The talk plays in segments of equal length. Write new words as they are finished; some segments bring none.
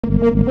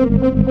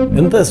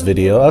In this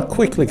video I'll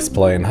quickly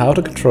explain how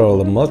to control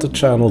a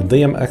multi-channel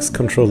DMX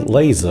controlled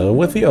laser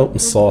with the open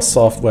source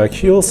software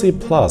QLC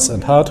Plus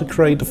and how to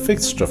create a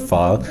fixture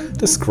file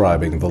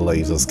describing the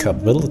laser's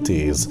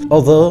capabilities.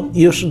 Although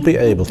you should be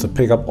able to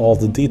pick up all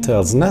the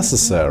details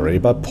necessary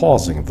by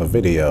pausing the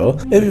video.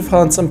 If you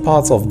find some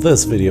parts of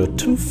this video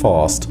too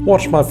fast,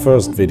 watch my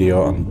first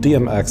video on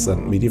DMX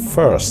and MIDI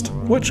first,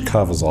 which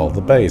covers all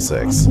the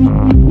basics.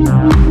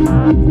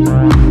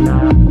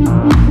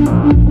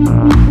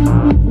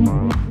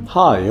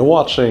 Hi, you're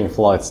watching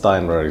Floyd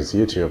Steinberg's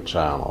YouTube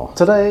channel.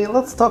 Today,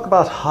 let's talk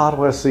about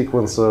hardware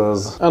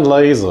sequencers and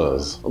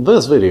lasers.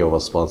 This video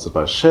was sponsored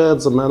by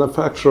SHEHDS, a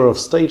manufacturer of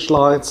stage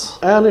lights.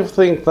 And if you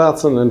think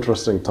that's an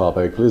interesting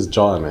topic, please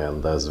join me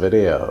in this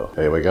video.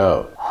 Here we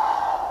go.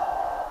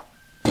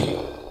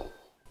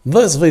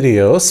 This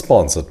video is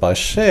sponsored by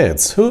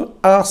SHEHDS, who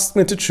asked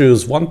me to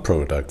choose one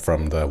product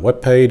from their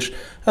webpage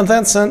and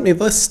then sent me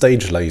this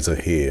stage laser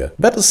here.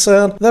 Better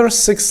said, there are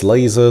 6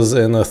 lasers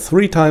in a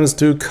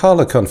 3x2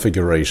 color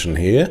configuration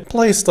here,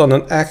 placed on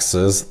an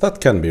axis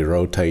that can be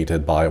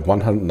rotated by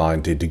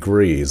 190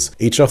 degrees.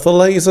 Each of the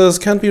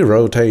lasers can be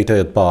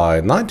rotated by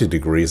 90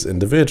 degrees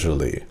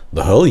individually.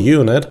 The whole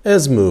unit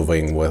is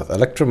moving with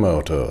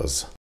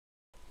electromotors.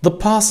 The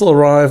parcel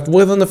arrived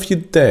within a few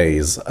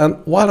days,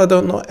 and while I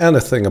don't know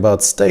anything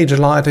about stage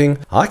lighting,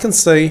 I can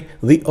say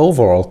the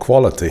overall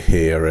quality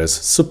here is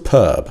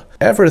superb.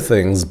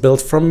 Everything's built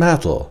from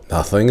metal,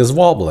 nothing is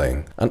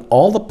wobbling, and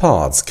all the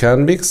parts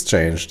can be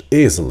exchanged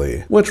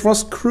easily, which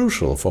was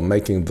crucial for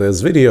making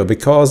this video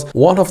because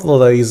one of the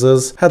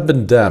lasers had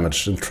been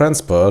damaged in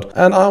transport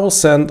and I will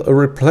send a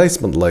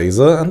replacement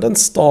laser, and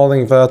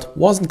installing that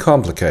wasn't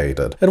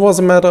complicated. It was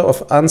a matter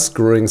of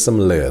unscrewing some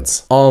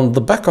lids. On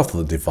the back of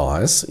the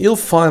device you'll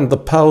find the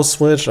power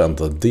switch and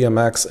the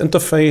DMX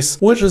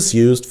interface, which is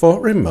used for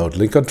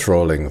remotely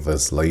controlling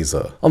this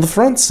laser. On the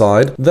front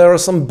side there are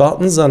some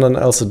buttons and an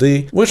LCD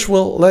which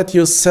will let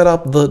you set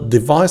up the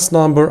device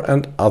number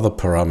and other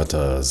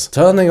parameters.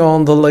 Turning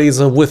on the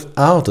laser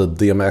without a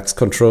DMX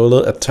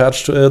controller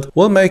attached to it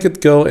will make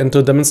it go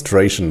into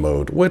demonstration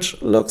mode,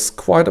 which looks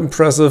quite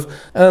impressive,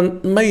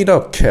 and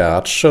made-up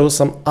CAD shows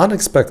some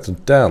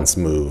unexpected dance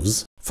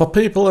moves. For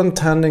people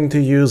intending to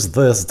use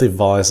this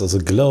device as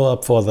a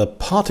glow-up for their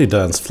party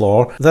dance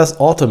floor, there's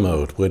auto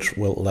mode, which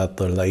will let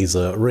the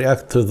laser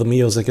react to the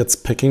music it's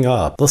picking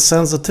up. The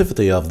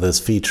sensitivity of this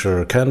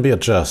feature can be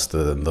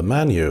adjusted in the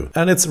menu,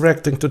 and it's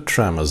reacting to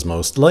tremors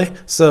mostly,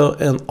 so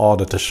in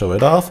order to show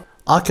it off,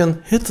 I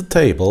can hit the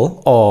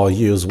table or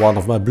use one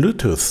of my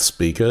Bluetooth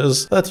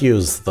speakers that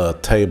use the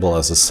table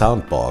as a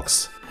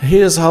soundbox.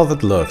 Here's how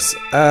that looks,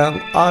 and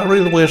I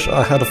really wish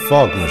I had a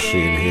fog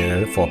machine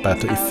here for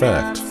better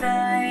effect.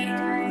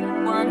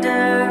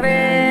 Wonder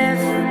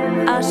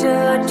if I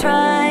should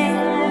try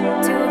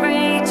to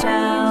reach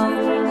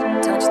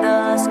out, touch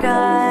the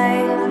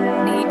sky,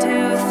 need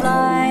to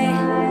fly.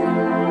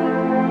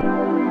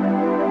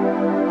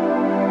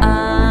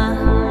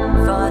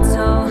 I fought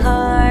so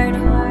hard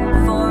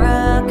for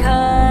a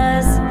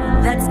cause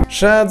that's...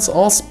 SHEHDS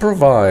also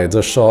provides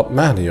a short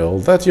manual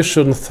that you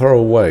shouldn't throw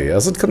away,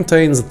 as it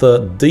contains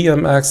the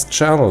DMX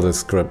channel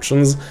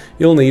descriptions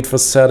you'll need for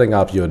setting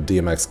up your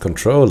DMX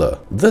controller.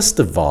 This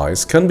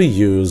device can be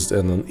used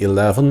in an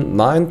 11,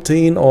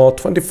 19 or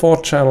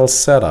 24 channel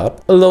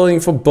setup, allowing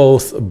for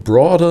both a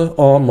broader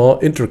or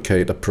more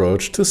intricate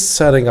approach to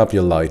setting up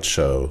your light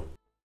show.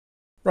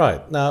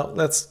 Right, now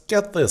let's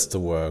get this to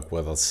work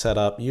with a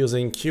setup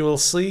using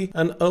QLC,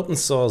 an open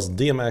source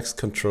DMX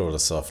controller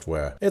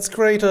software. Its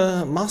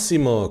creator,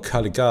 Massimo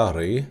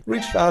Caligari,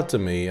 reached out to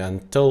me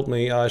and told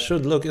me I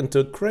should look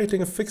into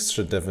creating a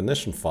fixture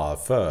definition file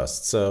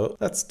first, so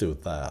let's do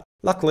that.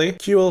 Luckily,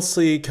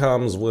 QLC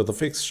comes with a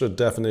fixture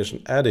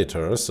definition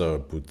editor, so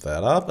boot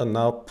that up and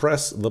now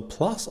press the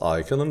plus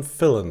icon and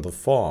fill in the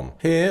form.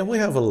 Here we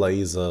have a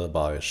laser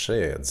by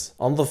SHEHDS.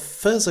 On the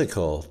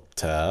physical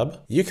tab,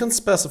 you can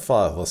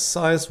specify the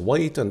size,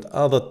 weight and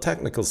other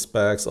technical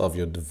specs of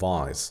your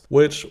device,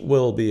 which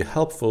will be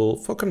helpful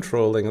for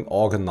controlling and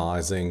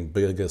organizing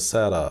bigger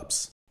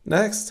setups.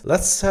 Next,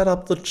 let's set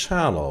up the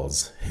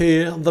channels.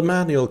 Here the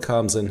manual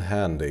comes in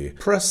handy.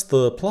 Press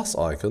the plus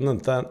icon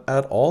and then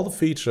add all the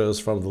features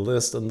from the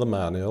list in the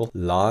manual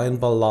line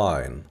by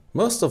line.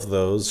 Most of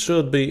those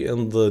should be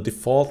in the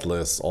default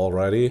list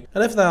already,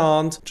 and if they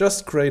aren't,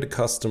 just create a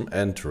custom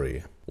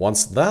entry.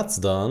 Once that's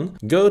done,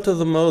 go to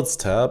the Modes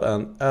tab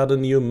and add a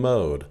new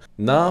mode.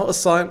 Now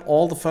assign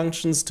all the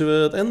functions to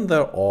it in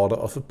their order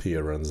of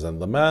appearance in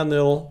the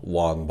manual,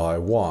 one by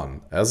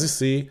one. As you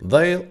see,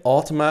 they'll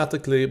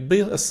automatically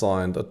be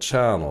assigned a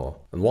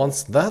channel. And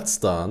once that's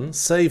done,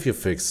 save your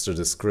fixture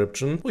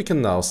description. We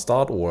can now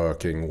start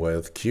working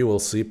with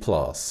QLC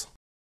Plus.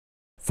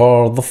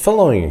 For the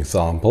following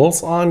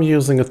examples, I'm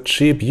using a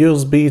cheap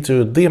USB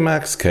to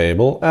DMX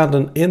cable and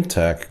an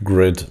Intec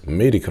Grid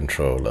MIDI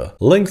controller.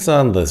 Links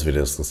are in this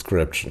video's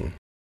description.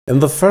 In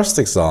the first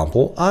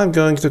example, I'm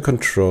going to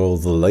control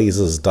the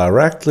lasers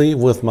directly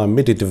with my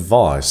MIDI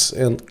device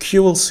in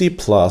QLC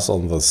Plus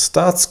on the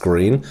start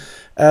screen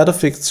add a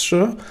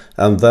fixture,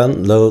 and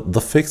then load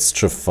the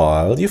fixture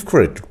file you've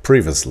created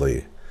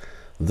previously.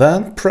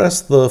 Then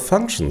press the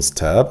Functions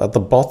tab at the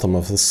bottom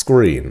of the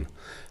screen.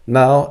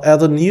 Now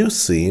add a new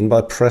scene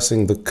by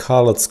pressing the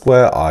colored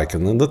square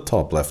icon in the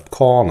top left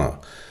corner.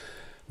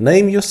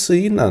 Name your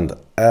scene and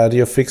add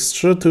your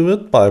fixture to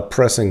it by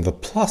pressing the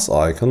plus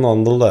icon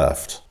on the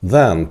left.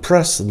 Then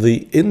press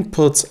the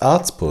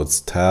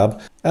Inputs/Outputs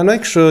tab and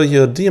make sure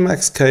your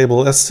DMX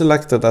cable is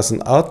selected as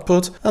an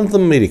output and the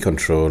MIDI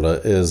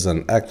controller is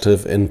an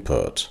active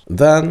input.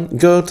 Then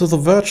go to the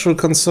Virtual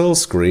Console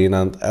screen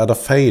and add a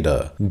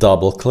fader.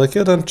 Double-click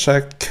it and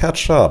check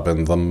Catch Up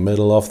in the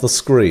middle of the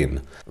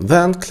screen.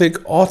 Then click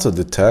Auto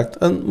Detect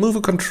and move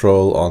a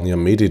control on your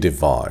MIDI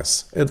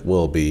device. It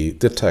will be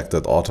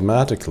detected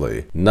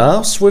automatically.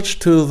 Now switch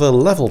to the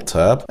Level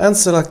tab and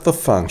select the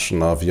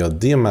function of your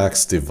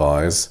DMX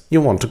device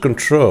you want to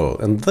control,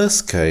 in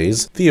this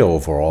case the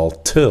overall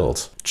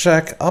tilt.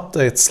 Check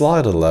Update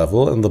Slider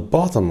Level in the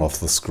bottom of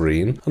the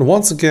screen and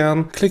once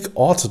again click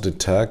Auto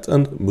Detect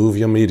and move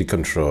your MIDI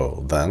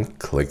control, then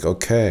click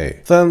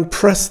OK. Then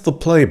press the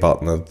play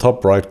button at the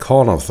top right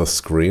corner of the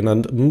screen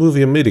and move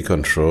your MIDI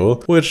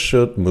control, which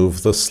should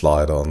move the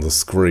slider on the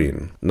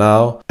screen.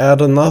 Now add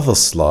another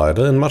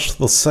slider in much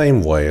the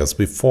same way as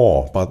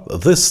before,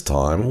 but this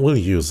time we'll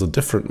use a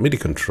different MIDI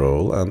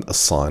control and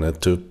assign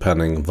it to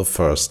panning the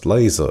first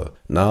laser.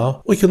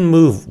 Now we can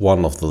move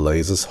one of the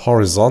lasers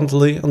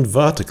horizontally and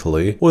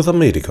vertically with a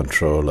MIDI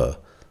controller.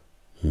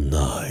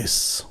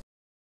 Nice.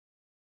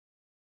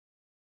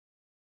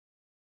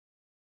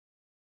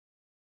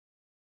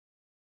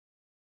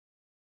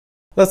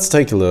 Let's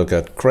take a look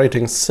at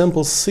creating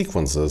simple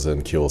sequences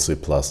in QLC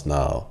Plus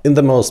now. In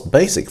the most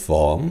basic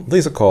form,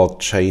 these are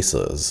called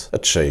chasers. A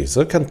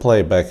chaser can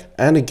play back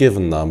any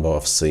given number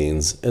of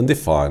scenes in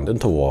defined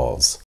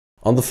intervals.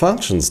 On the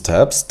Functions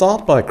tab,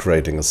 start by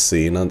creating a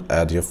scene and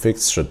add your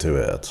fixture to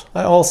it.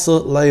 I also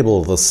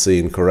label the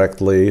scene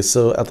correctly,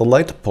 so at a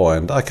later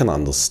point I can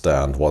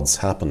understand what's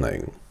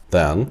happening.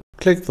 Then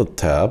click the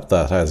tab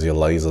that has your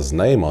laser's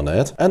name on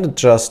it and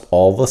adjust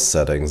all the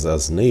settings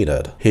as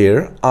needed.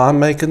 Here I'm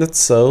making it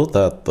so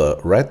that the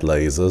red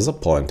lasers are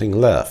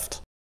pointing left.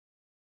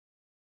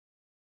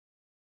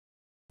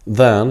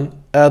 Then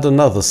add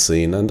another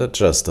scene and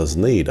adjust as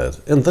needed.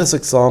 In this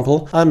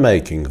example, I'm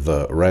making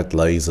the red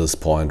lasers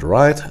point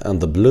right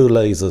and the blue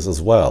lasers as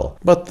well,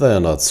 but they're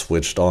not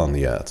switched on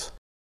yet.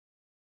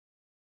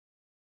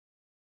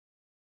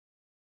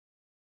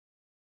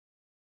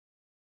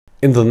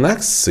 In the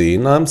next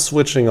scene, I'm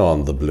switching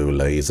on the blue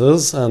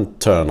lasers and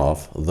turn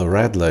off the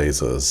red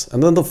lasers.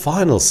 And in the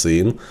final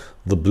scene,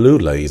 the blue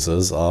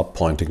lasers are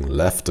pointing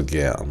left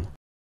again.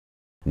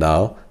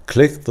 Now,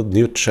 click the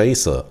new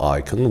chaser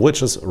icon,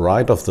 which is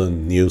right of the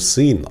new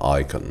scene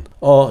icon,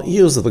 or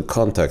use the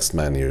context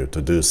menu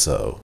to do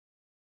so.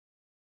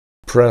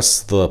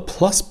 Press the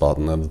plus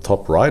button in the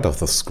top right of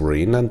the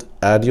screen and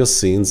add your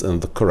scenes in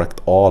the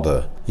correct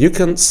order. You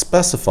can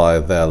specify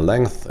their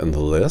length in the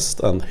list,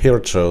 and here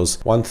it shows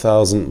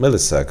 1000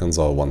 milliseconds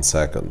or 1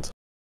 second.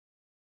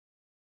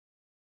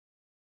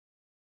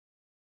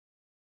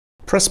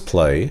 Press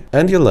play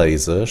and your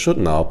laser should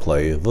now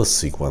play the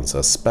sequence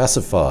as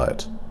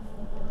specified.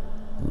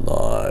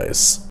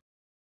 Nice.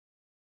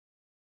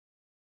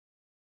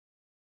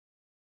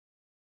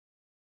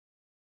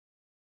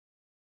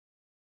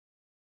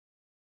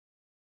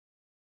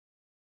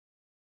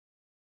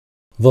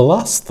 The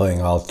last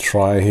thing I'll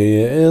try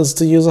here is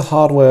to use a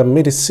hardware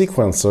MIDI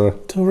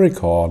sequencer to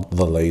record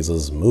the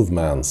laser's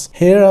movements.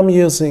 Here I'm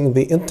using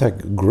the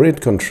Intec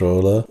Grid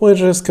controller, which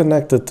is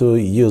connected to a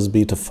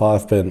USB to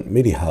 5-pin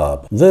MIDI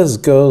hub. This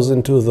goes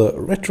into the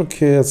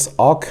RetroKit's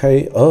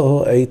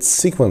RK008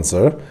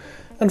 sequencer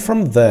and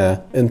from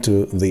there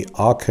into the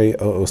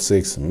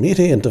RK006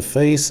 MIDI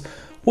interface,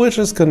 which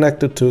is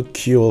connected to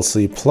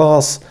QLC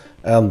Plus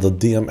and the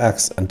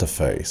DMX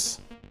interface.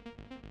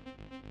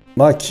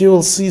 My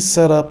QLC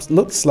setup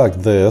looks like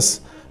this: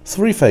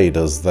 3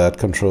 faders that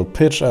control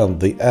pitch and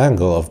the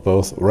angle of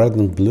both red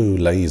and blue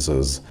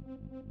lasers.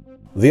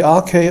 The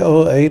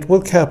RK008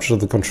 will capture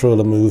the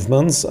controller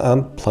movements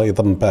and play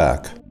them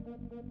back.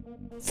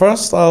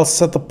 First I'll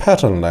set the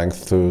pattern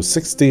length to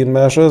 16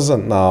 measures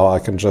and now I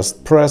can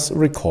just press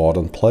record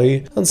and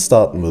play and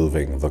start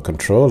moving the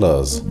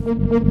controllers.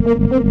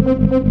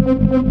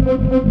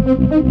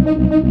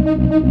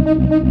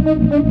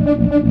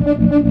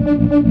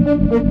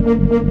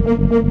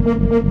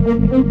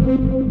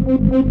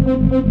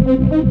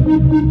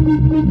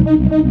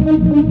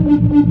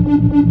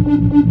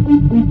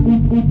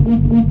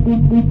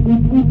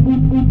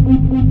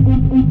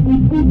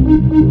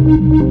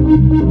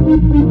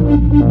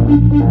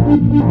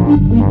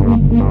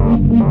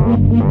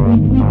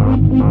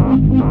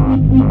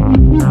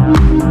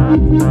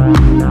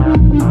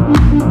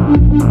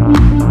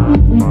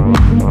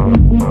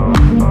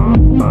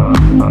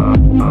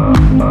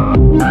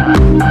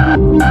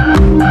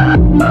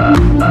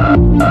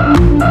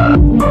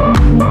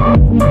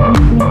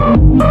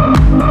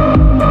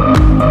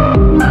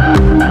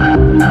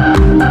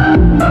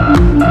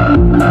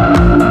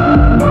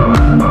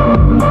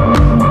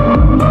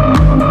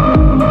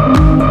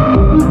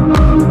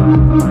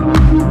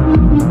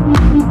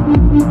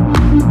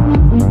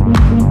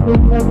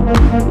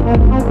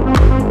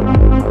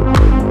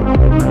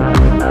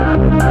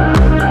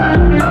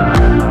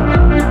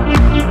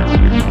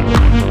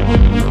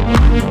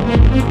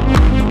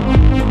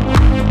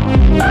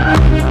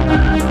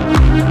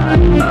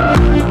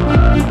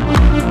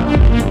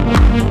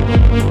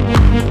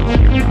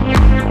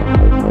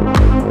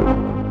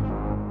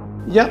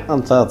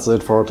 And that's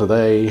it for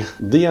today.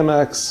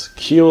 DMX,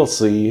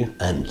 QLC,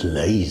 and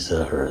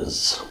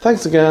lasers.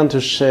 Thanks again to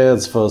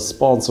SHEHDS for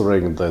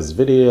sponsoring this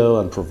video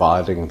and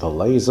providing the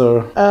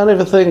laser. And if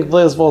you think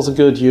this was a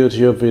good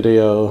YouTube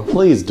video,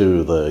 please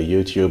do the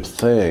YouTube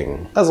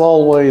thing. As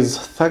always,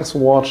 thanks for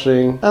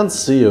watching and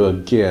see you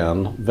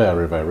again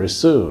very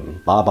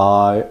soon. Bye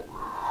bye.